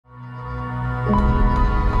If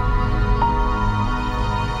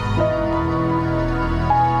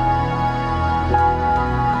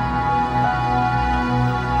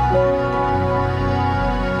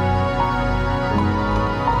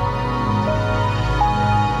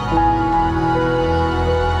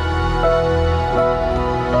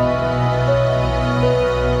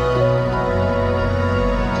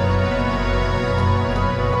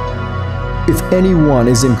anyone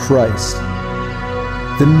is in Christ,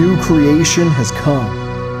 the new creation has come.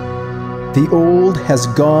 The old has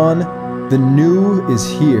gone, the new is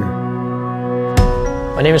here.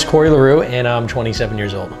 My name is Cory Lerue and I'm 27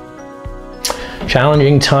 years old.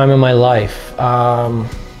 Challenging time in my life.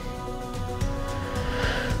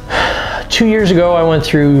 2 years ago I went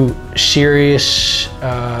through serious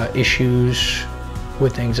issues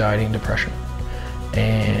with anxiety and depression.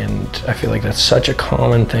 And I feel like that's such a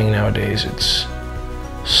common thing nowadays. It's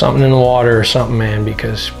something in the water or something, man,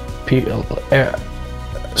 because people,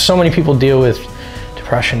 so many people deal with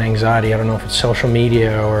depression, anxiety. I don't know if it's social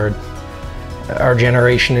media or our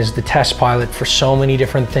generation is the test pilot for so many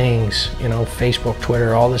different things, you know, Facebook,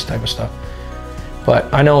 Twitter, all this type of stuff.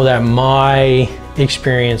 But I know that my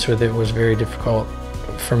experience with it was very difficult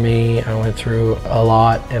for me. I went through a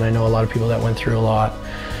lot, and I know a lot of people that went through a lot.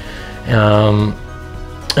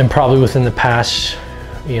 And probably within the past,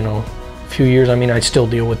 you know, few years, I mean, I still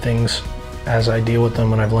deal with things as I deal with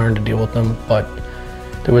them, and I've learned to deal with them, but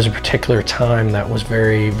there was a particular time that was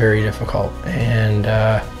very, very difficult. And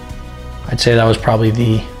I'd say that was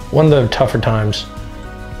probably one of the tougher times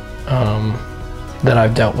that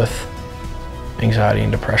I've dealt with anxiety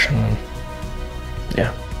and depression. And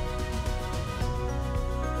yeah.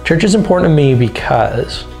 Church is important to me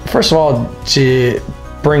because, first of all, to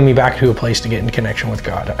bring me back to a place to get in connection with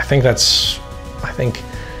God. I think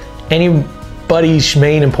anybody's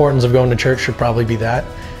main importance of going to church should probably be that.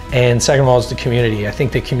 And second of all is the community. I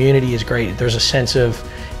think the community is great. There's a sense of,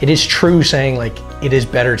 it is true saying like, it is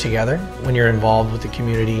better together when you're involved with the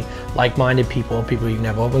community, like-minded people you can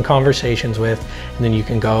have open conversations with, and then you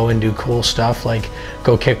can go and do cool stuff like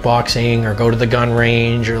go kickboxing or go to the gun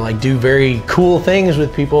range or like do very cool things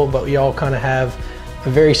with people, but we all kind of have a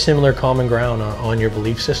very similar common ground on your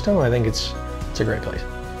belief system. I think it's a great place.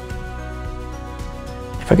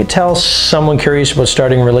 If I could tell someone curious about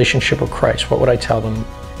starting a relationship with Christ, what would I tell them?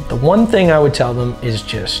 The one thing I would tell them is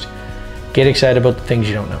just get excited about the things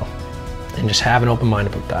you don't know and just have an open mind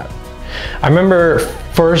about that. I remember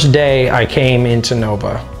first day I came into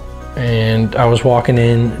Nova and I was walking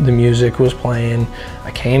in, the music was playing,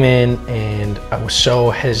 I came in and I was so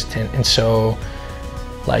hesitant and so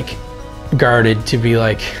like guarded to be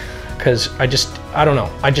like, because I don't know,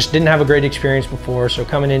 I just didn't have a great experience before, so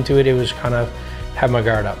coming into it, it was kind of have my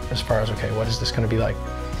guard up as far as, okay, what is this going to be like?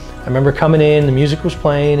 I remember coming in, the music was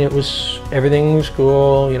playing, everything was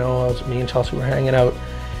cool, you know, me and Chelsea were hanging out,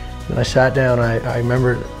 and I sat down, I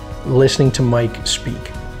remember listening to Mike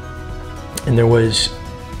speak, and there was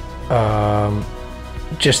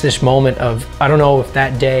just this moment of, I don't know if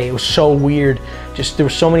that day, it was so weird, just there were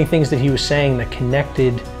so many things that he was saying that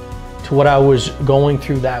connected to what I was going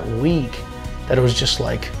through that week, that it was just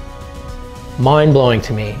like mind-blowing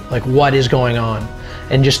to me, like what is going on.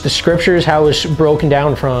 And just the scriptures, how it was broken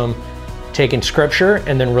down from taking scripture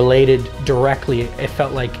and then related directly. It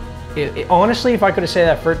felt like, honestly, if I could have said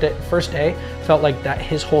that first day, felt like that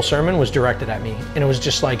his whole sermon was directed at me. And it was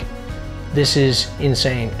just like, this is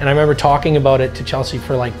insane. And I remember talking about it to Chelsea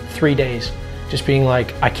for like 3 days, just being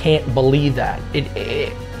like, I can't believe that.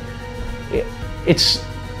 It's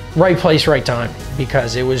right place, right time,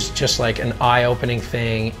 because it was just like an eye-opening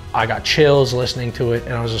thing. I got chills listening to it,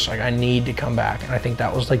 and I was just like, I need to come back. And I think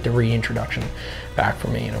that was like the reintroduction back for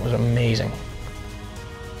me, and it was amazing.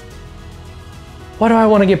 Why do I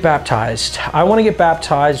want to get baptized? I want to get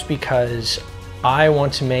baptized because I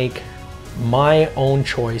want to make my own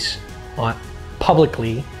choice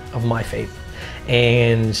publicly of my faith.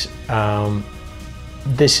 And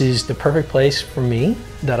this is the perfect place for me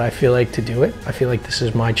that I feel like to do it. I feel like this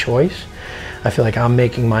is my choice. I feel like I'm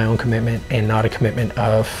making my own commitment and not a commitment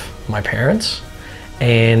of my parents.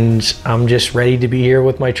 And I'm just ready to be here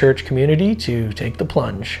with my church community to take the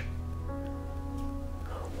plunge.